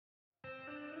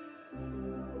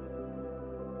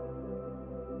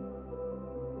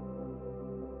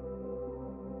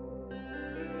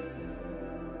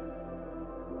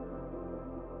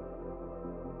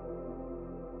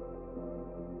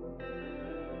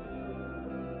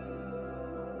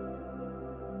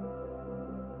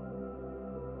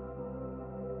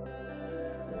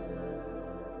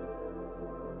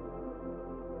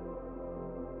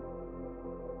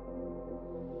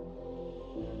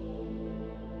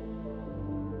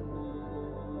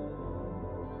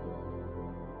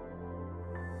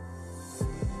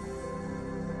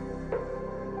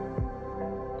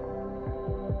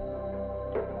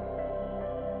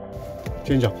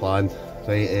Change of plan.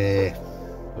 Right,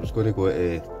 I was going to go to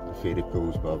the fairy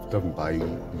pools, but I've driven by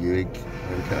Uig, I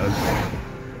think it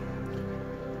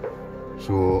is.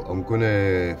 So I'm going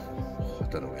to, I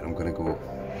don't know where I'm going to go.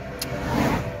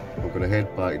 I'm going to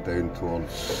head back down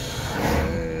towards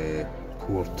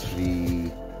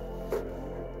Portree,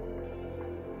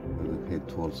 and then head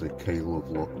towards the Isle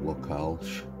of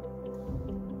Skye.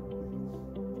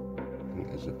 I think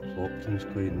is it Clopton's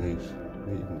quite nice. I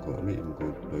might even go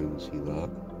down and see that.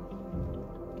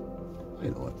 Why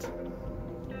not?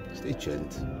 Stay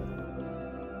tuned.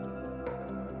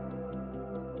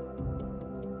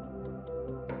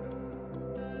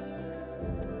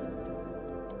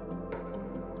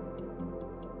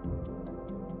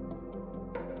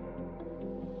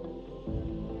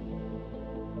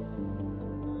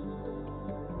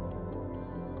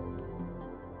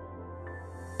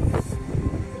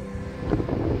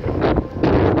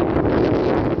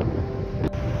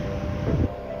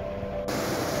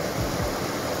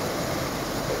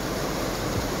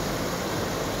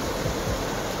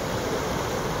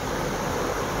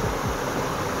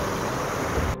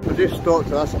 I just stopped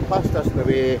to this, I passed this the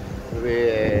way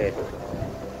when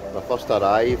I first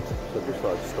arrived, so I just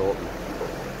thought I'd stop and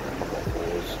a couple of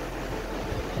photos.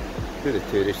 Do the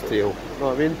tourist trail, you know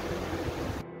what I mean?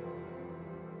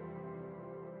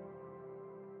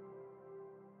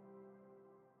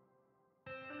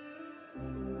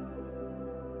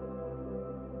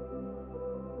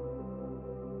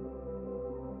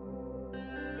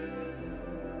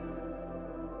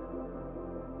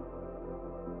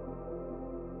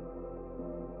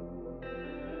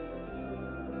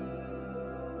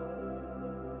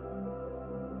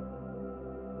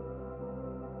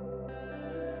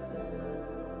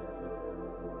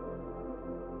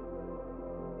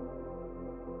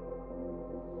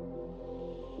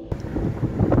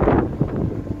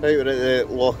 Right, we're at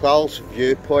the Loch Alsh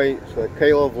viewpoint, so the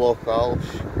Isle of Loch Alsh,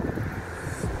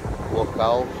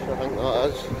 I think that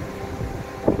is.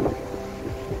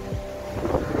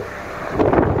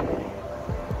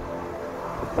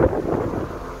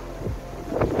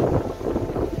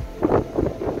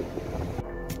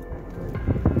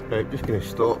 Right, just going to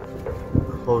stop.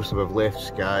 Obviously we've left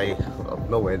Skye, I've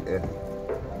not went to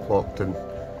Clopton,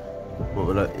 but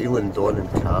we're at Isle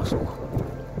Castle.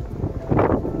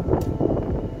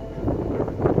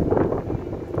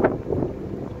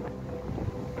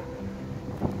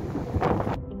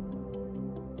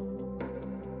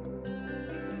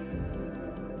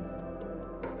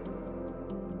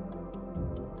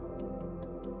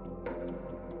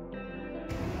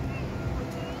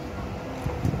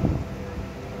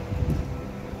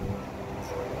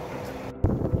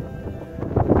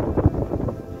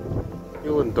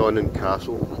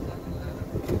 Castle,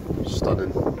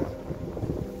 stunning.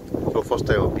 So first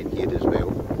time I've been here as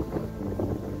well.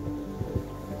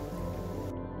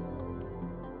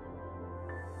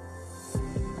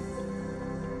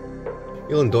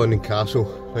 Isle Castle,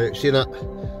 right, seen it,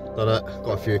 done it,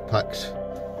 got a few pics,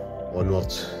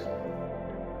 onwards.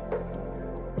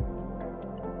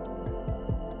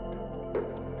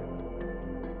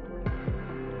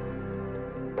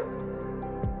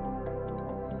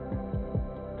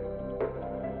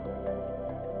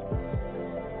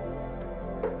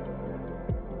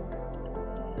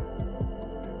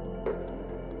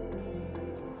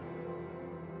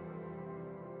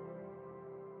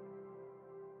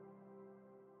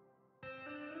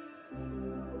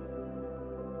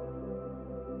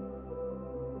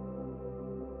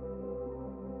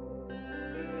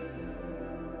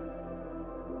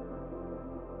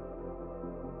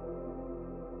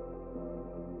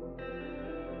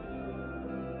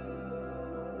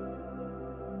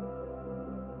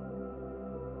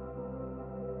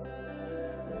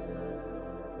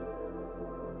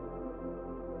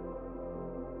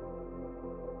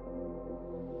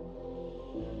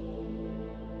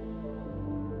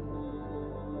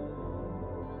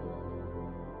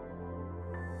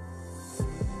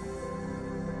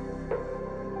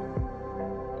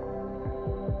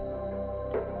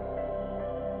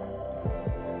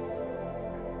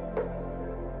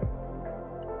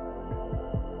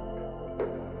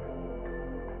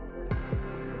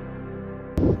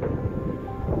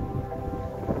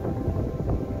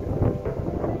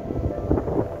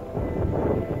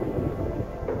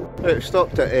 Right, we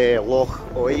stopped at Loch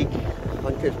Oig,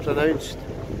 I think it's pronounced.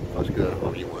 That's good, a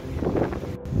wee one.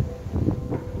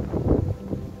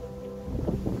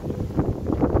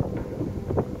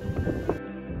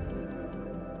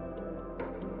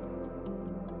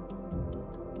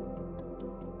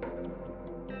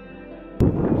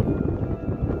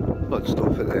 Let's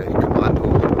stop at the Commando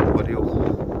Memorial.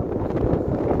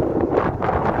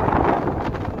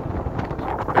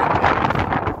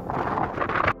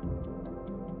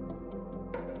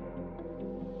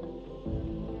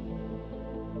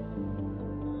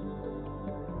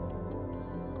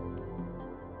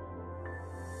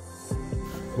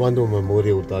 Commando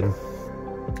Memorial done,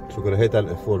 so we're going to head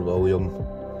into Fort William,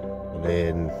 and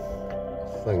then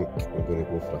I think I'm going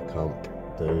to go for a camp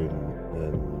down in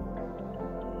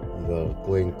either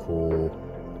Glen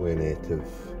Etive,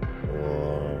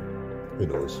 or who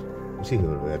knows, we'll see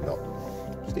where we end up.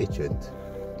 Stay tuned.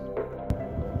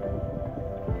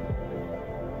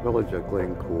 Village of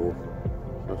Glen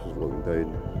this is looking down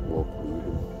Loch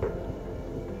Leven.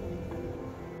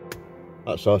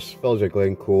 That's us, Village of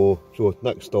Glen so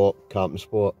next stop, camping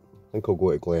spot, I think I'll go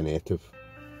to Glen Etive.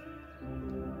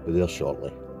 Be there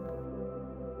shortly.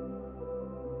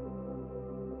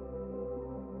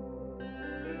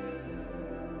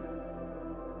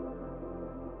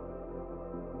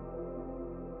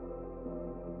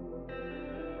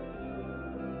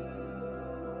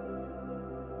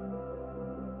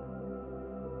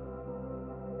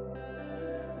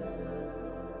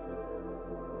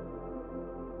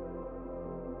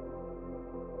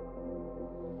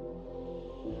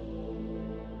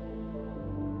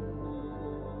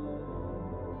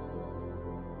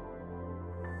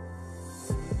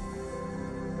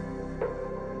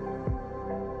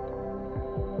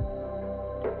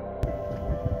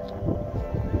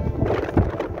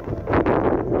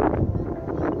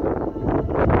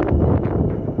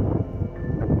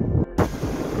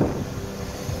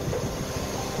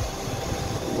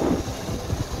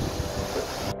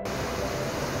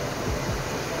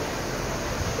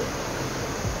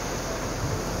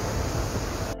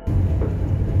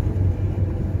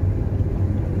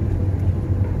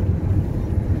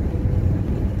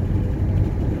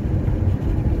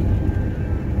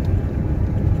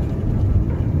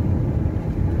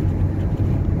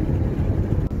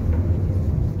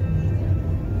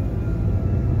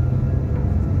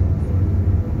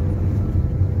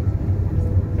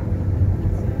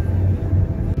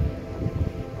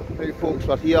 Right folks,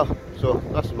 we're here, so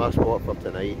this is my spot for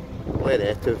tonight, Glen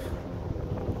Etive.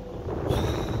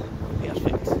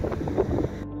 Perfect.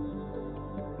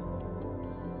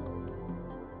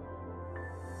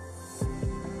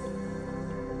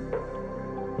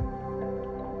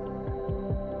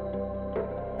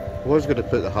 I was going to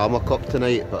put the hammock up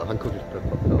tonight, but I think I'll just put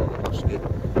it up the husky. Get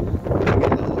a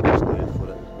little bit of for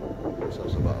it, so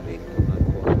there's a bit of rain coming in.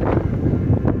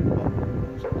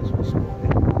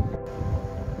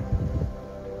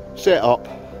 Set up,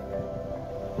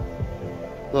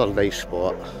 another nice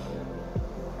spot.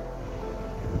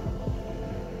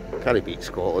 Can't beat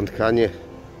Scotland, can you?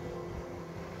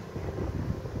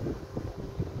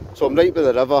 So I'm right by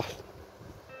the river.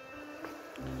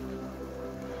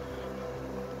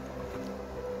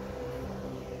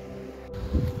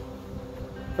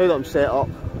 Now that I'm set up,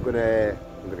 I'm gonna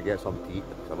get something to eat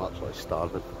because I'm absolutely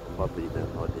starving. I've hardly eaten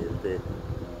all day today,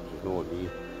 which is not me.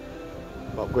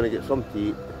 But I'm gonna get something to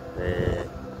eat. And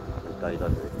dive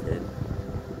under the tent.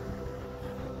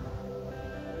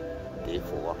 Day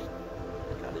 4.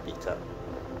 Can't beat it.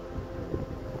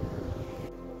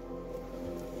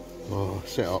 Oh,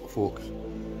 set up folks.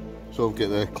 So I've got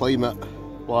the Climate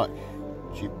black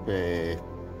cheap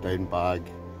down bag,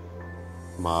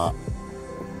 mat,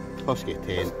 husky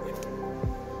tent.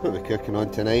 What are we cooking on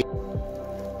tonight?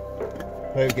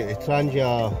 I've got the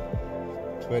Trangia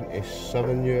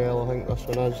 27 UL, I think this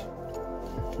one is.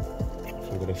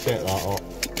 I'm going to set that up,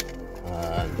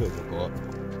 and what have we got?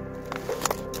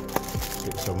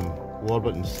 Got some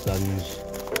Warburton skins,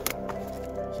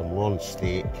 some Lawrence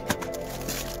steak,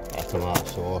 a tomato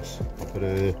sauce, a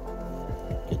brew,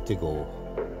 good to go.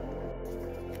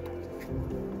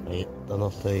 Right,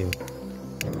 dinner time.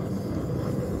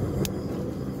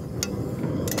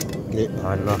 Great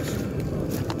pan this.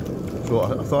 So I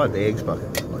thought I had the eggs, but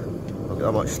I've got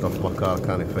that much stuff in my car I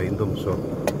can't find them, so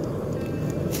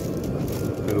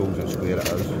 2 rolls and square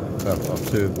it is, or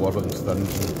 2 Warburton skins and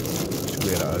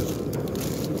square it is.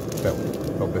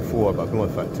 Well before, but I can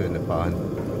only fit 2 in the pan.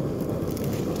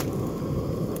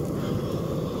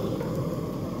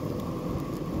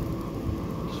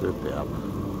 Superb.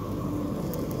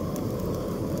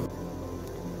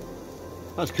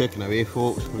 That's cooking away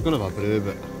folks. We're going to have a brew,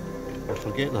 but we're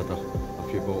forgetting a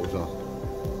few bottles of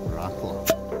Rattler.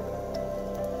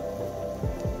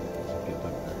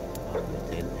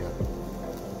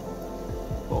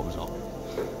 Bottoms up.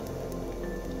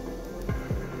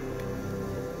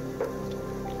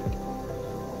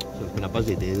 So it's been a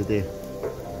busy day today.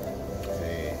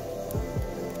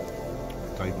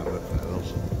 Driving about for hours,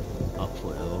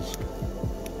 absolute hours.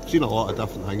 Seen a lot of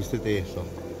different things today, so.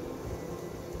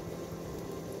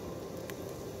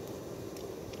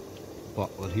 But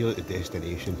we're here at the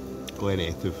destination, Glen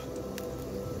Etive.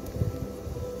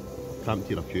 Camped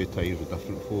here a few times with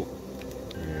different folk.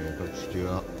 Big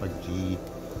Stuart, Big G,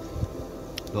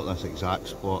 Not this exact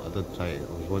spot, I did try it, I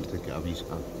was wanting to get a wee,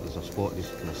 there's a spot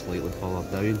just kind of slightly further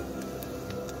down,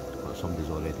 but somebody's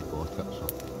already got it,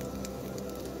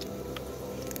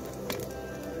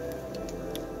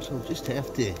 so I'll just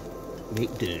have to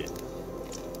make do.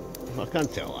 I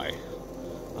can't tell a lie,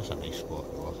 that's a nice spot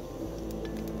though.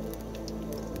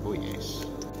 Oh yes.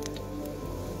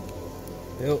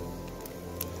 Well,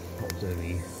 that was a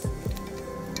wee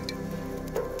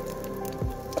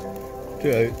 2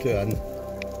 out, 2 in.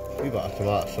 Wee bit of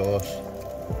tomato sauce.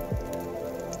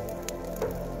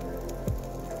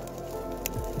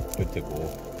 Good to go.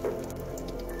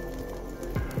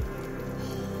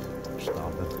 I'm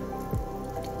starving.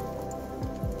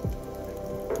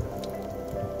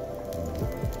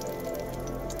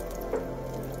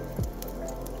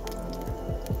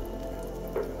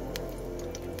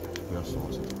 Where's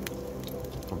sausage?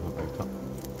 Something about it.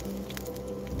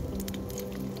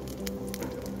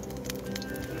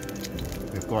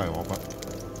 You've got to love it.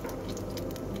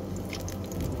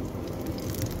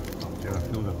 I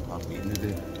feel like I've eaten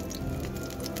today.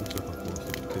 Looks like I've lost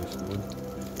it 2 stone.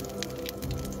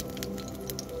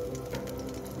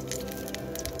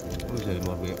 Lose any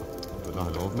more weight, I've got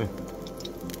nothing of me.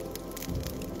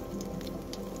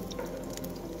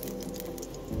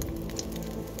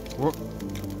 What?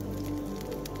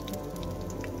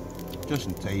 Just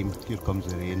in time, here comes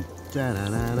the rain.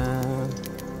 Da-na-na-na.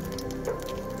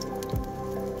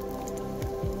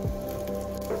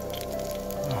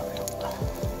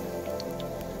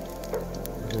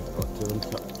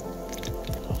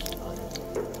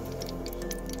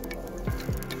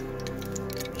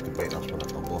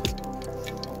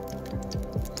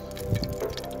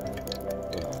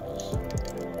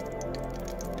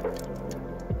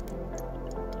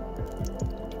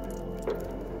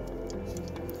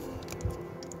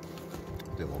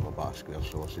 I love a bar square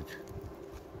sausage.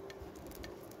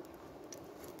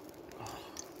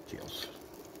 Cheers.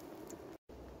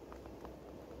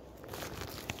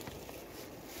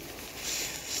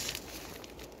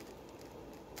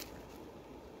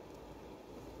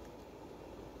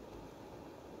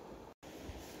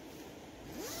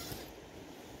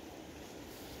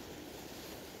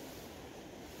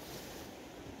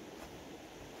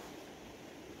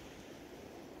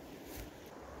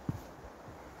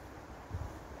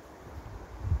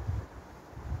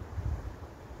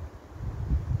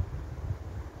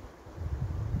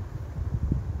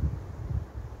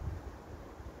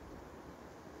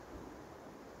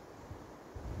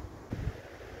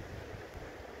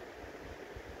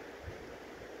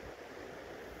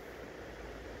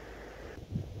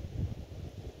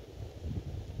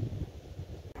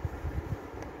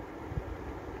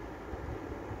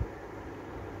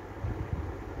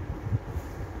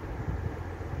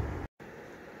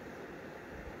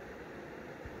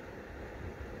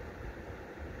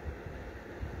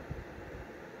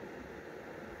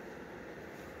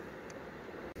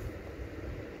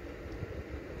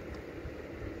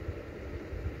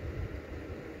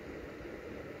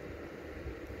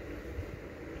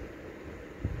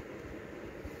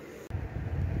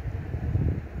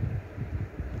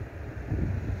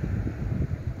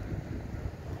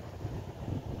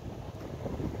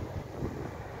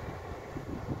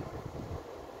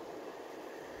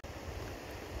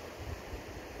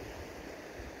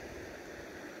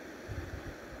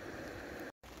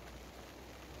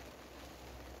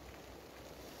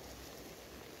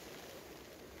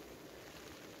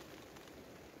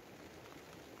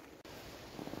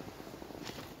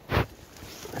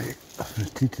 I've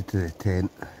retreated to the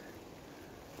tent.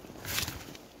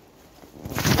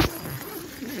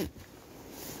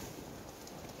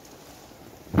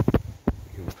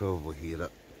 You'll probably hear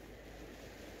it.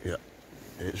 Yeah,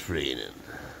 it's raining.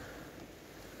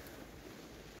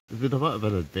 It's been a bit of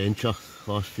an adventure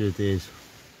last few days.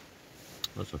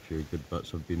 That's a few good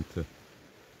bits. I've been to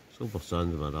Silver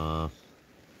Sands Mirror,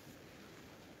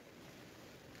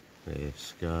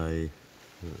 Skye,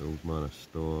 the Old Manor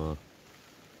Store,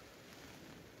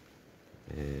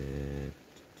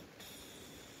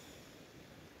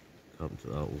 come to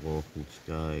that walk in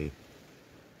Skye,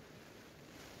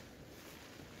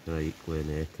 right, Glen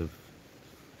Etive.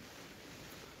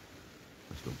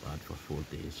 That's not bad for 4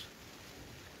 days.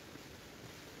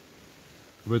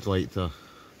 I would like to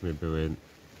maybe went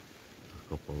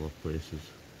to a couple other places,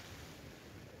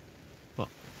 but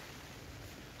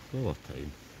all the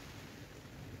time.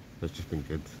 It's just been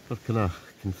good. We're kind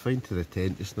of confined to the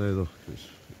tent just now though, it's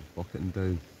bucketing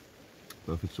down.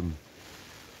 But I've had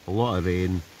a lot of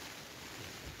rain,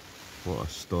 a lot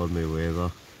of stormy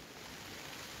weather.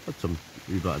 Had some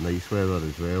wee bit of nice weather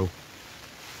as well.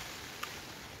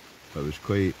 But it was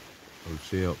quite I would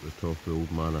say up the top of the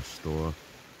Old Manor Store,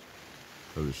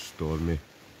 it was stormy,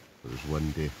 it was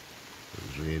windy, it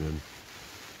was raining.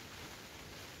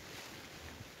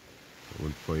 At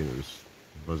one point it was,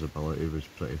 visibility was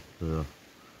pretty poor,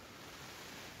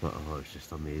 but oh, it was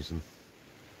just amazing.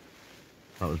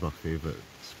 That was my favourite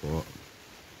spot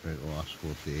out the last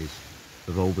 4 days.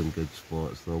 They've all been good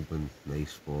spots, they've all been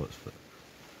nice spots, but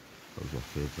that was my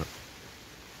favourite.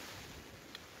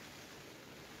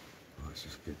 Oh, it's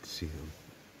just good to see them.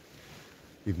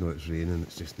 Even though it's raining,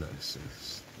 it's just nice,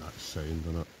 it's that sound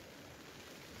in it.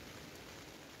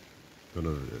 Don't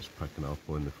know if it's picking up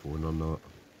on the phone or not.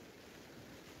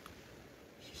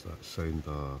 It's just that sound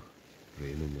of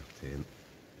rain in your tent.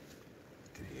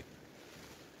 Great.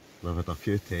 And I've had a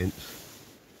few tents.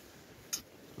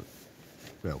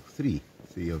 Well, three.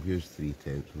 I've used 3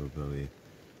 tents when I've been away.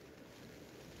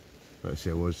 But I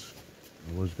say I was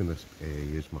going to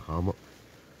use my hammock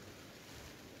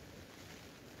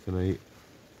tonight,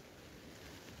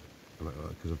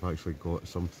 because I've actually got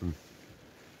something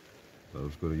that I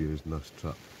was going to use in this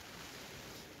trip.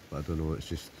 But I don't know, it's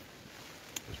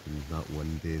been that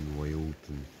windy and wild,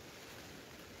 and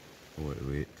I want to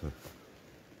wait to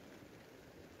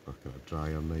a kind of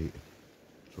drier night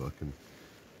so I can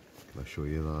show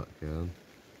you that again.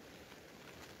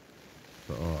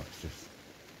 But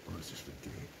it's just been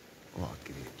great. What a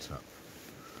great trip.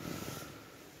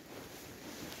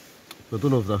 I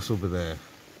don't know if this will be the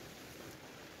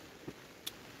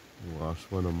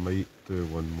last one. I might do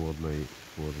one more night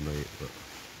before the night, but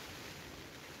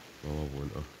well, I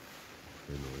won't have.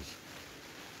 Who knows?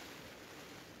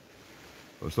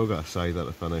 But we've still got a cider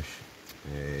to finish.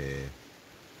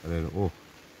 And then,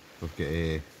 we've got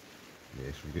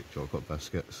yes, we've got chocolate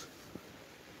biscuits.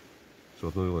 So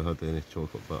I've not really had any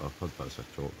chocolate, but I've had bits of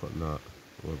chocolate and that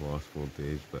over the last 4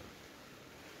 days, but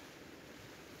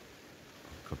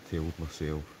I've curtailed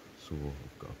myself, so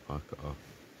I've got a packet of.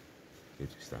 You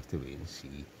just have to wait and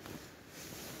see.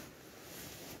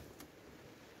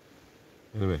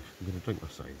 Anyway, I'm going to drink my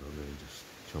cider now and just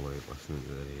chill out listening to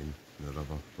the rain and the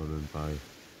river running by.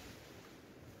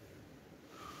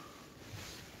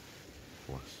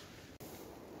 Bliss.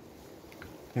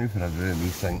 Time for a brew,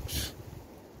 methinks.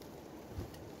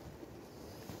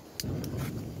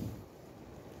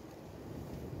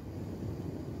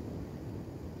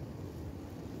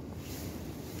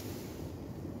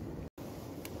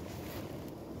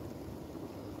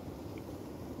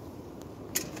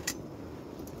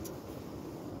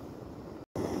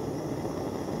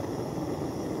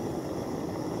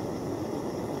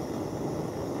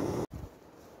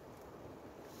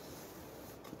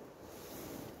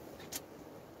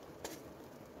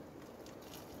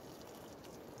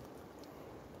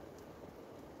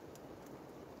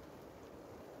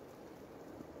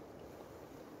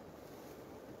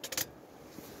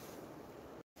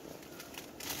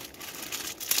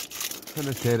 In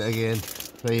the tent again.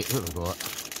 Right, what have we got?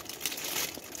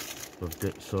 We've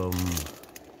got some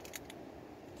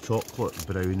chocolate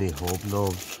brownie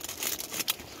hobnobs.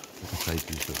 I think I've tried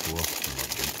these before.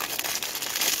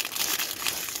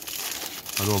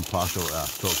 I know I'm partial to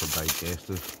chocolate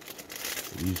digestive,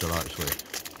 but these are actually,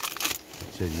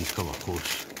 I'd say these come a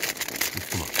close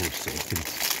second.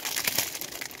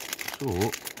 So,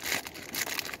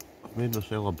 I've made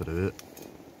myself a brew.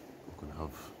 I'm going to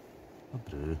have a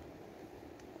brew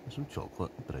and some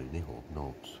chocolate brownie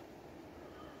hobnobs.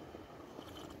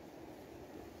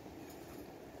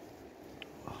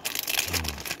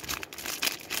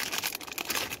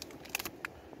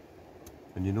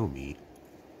 And you know me,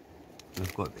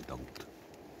 they've got to be dunked.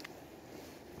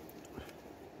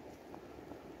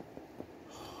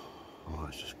 Oh,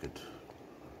 it's just good.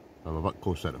 I'm a bit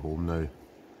closer at home now. I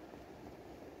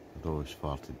don't always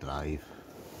far to drive.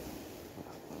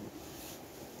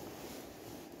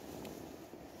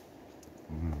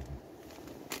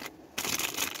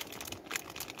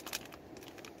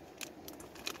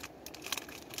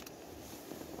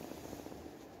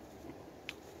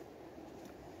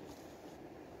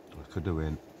 I could have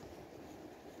went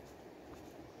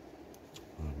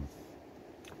a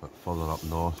bit further up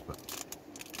north, but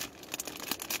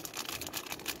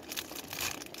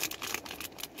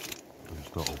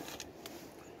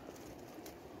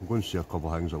I'm going to see a couple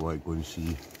of things I want to go and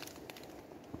see,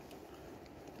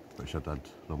 which I did.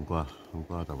 I'm glad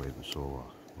I went and saw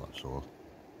what I saw.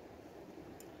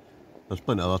 There's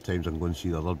plenty of other times I'm going to see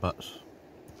the other bits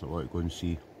that I want to go and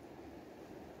see.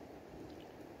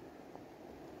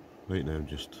 Right now I'm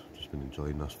just been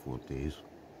enjoying this 4 days.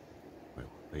 Well,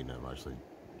 right now I'm actually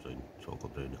enjoying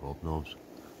chocolate brownie hobnobs.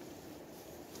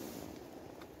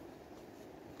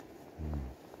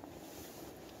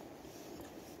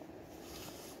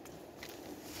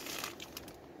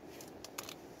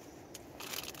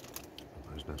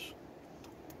 business.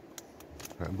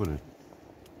 Right, I'm going to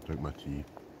drink my tea.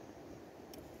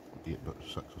 Eat about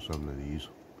 6 or 7 of these.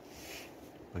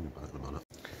 Bring it back in a minute.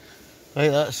 Right,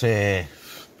 that's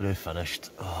brew finished.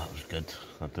 Oh, it was good.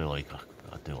 I do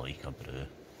like a brew.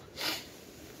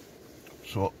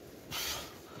 So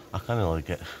I kind of like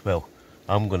it. Well,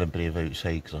 I'm going to brave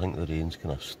outside because I think the rain's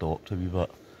kind of stopped a wee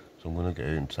bit. So I'm going to get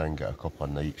out and try and get a couple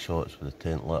of night shots with the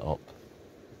tent lit up.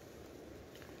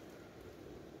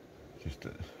 Just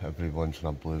every once in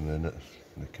a blue moon,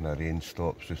 the kind of rain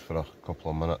stops just for a couple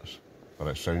of minutes. Or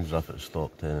it sounds as if it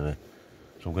stopped anyway.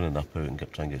 So I'm going to nip out and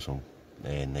try and get some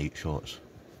night shots.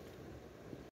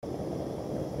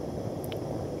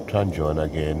 Try and join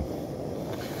again.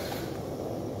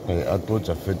 I had loads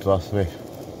of food with me.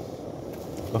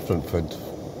 Different food,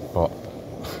 but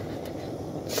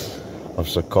I've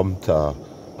succumbed to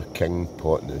a king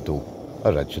pot noodle,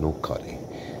 original curry.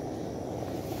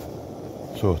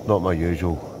 So not my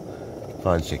usual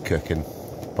fancy cooking,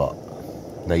 but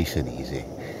nice and easy.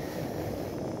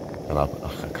 And I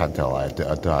can't tell I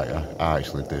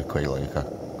actually do quite like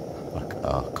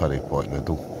a curry pot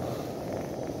noodle.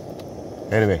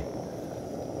 Anyway,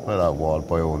 let that water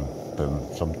boil and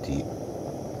boom, some tea.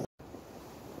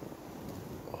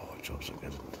 Oh, chops are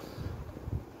good.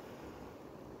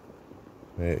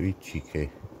 Right, wee cheeky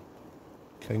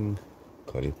king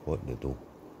curry pot noodle.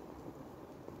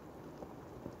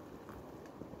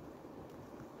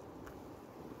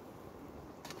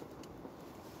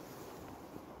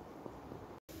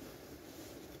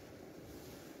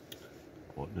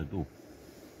 Pot noodle.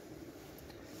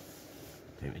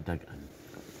 Time to dig in.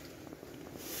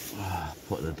 Ah,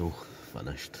 pot noodle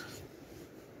finished.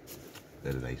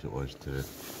 Very nice it was too.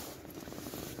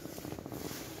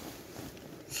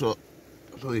 So,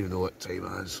 I don't even know what time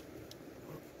it is.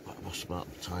 I must admit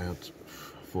I'm tired.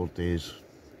 4 days.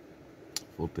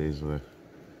 4 days of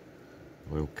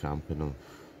wild camping. I'm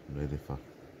ready for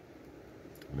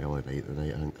an early night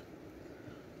tonight, I think.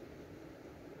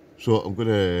 So I'm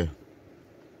gonna,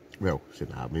 well,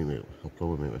 saying that, I'll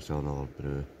probably make myself another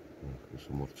brew with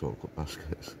some more chocolate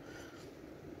biscuits.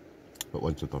 But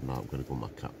once I've done that, I'm gonna go on my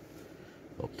kit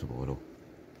up tomorrow.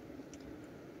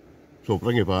 So I'll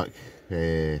bring you back.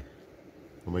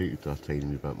 I might do a tiny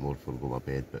wee bit more before I go to my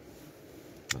bed, but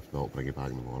if not, I'll bring you back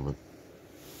in the morning.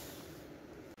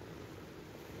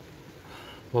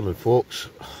 Morning folks,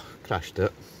 crashed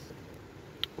it.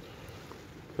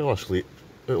 Fell asleep,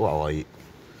 out with a light.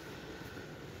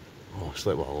 Oh, I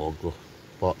slept with a log though,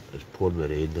 but it's pouring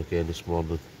with rain again this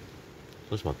morning. So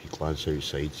let's maybe glance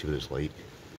outside, see what it's like.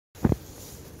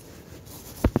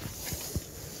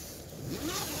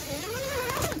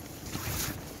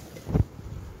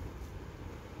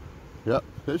 Yep,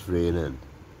 it's raining.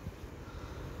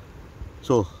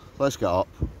 So, let's get up.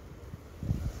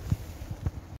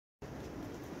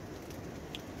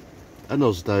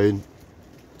 Inner's down,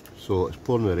 so it's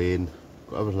pouring with rain.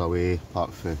 Got everything away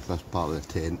apart from this part of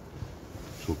the tent.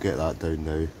 So we'll get that down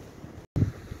now.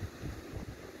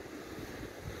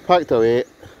 Packed away.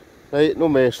 Right, no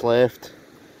mess left.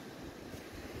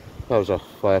 That was a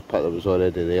fire pit that was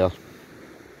already there.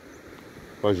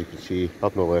 As you can see,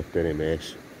 I've not left any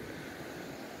mess.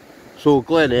 So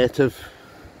Glen Etive,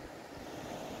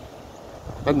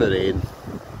 in the rain,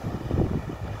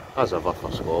 as ever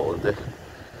for Scotland, eh?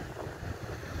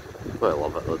 But I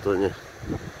love it though, don't you?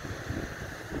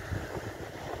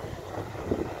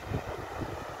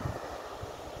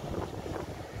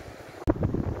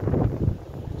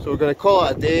 So we're going to call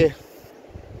it a day.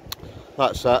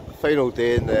 That's it, final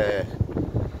day in the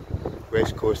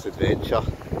West Coast adventure.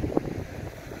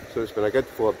 So it's been a good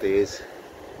 4 days.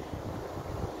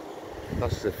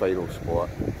 That's the final spot.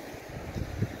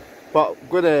 But I'm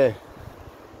going to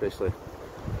basically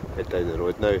head down the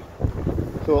road now.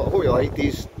 So I hope you like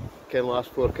these kind of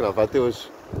last 4 kind of videos,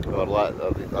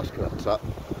 or this kind of trip.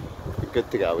 It's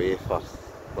good to get away for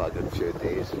a good few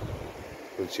days.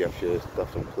 Go and see a few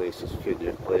different places, a few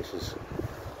new places.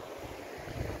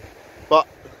 But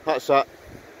that's it.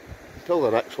 Until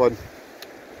the next one.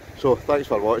 So thanks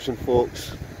for watching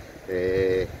folks.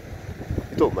 If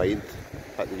you don't mind,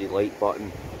 hit the wee like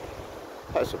button,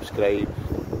 hit subscribe,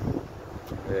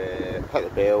 hit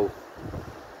the bell.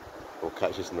 We'll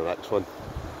catch us in the next one.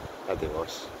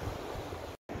 Adios.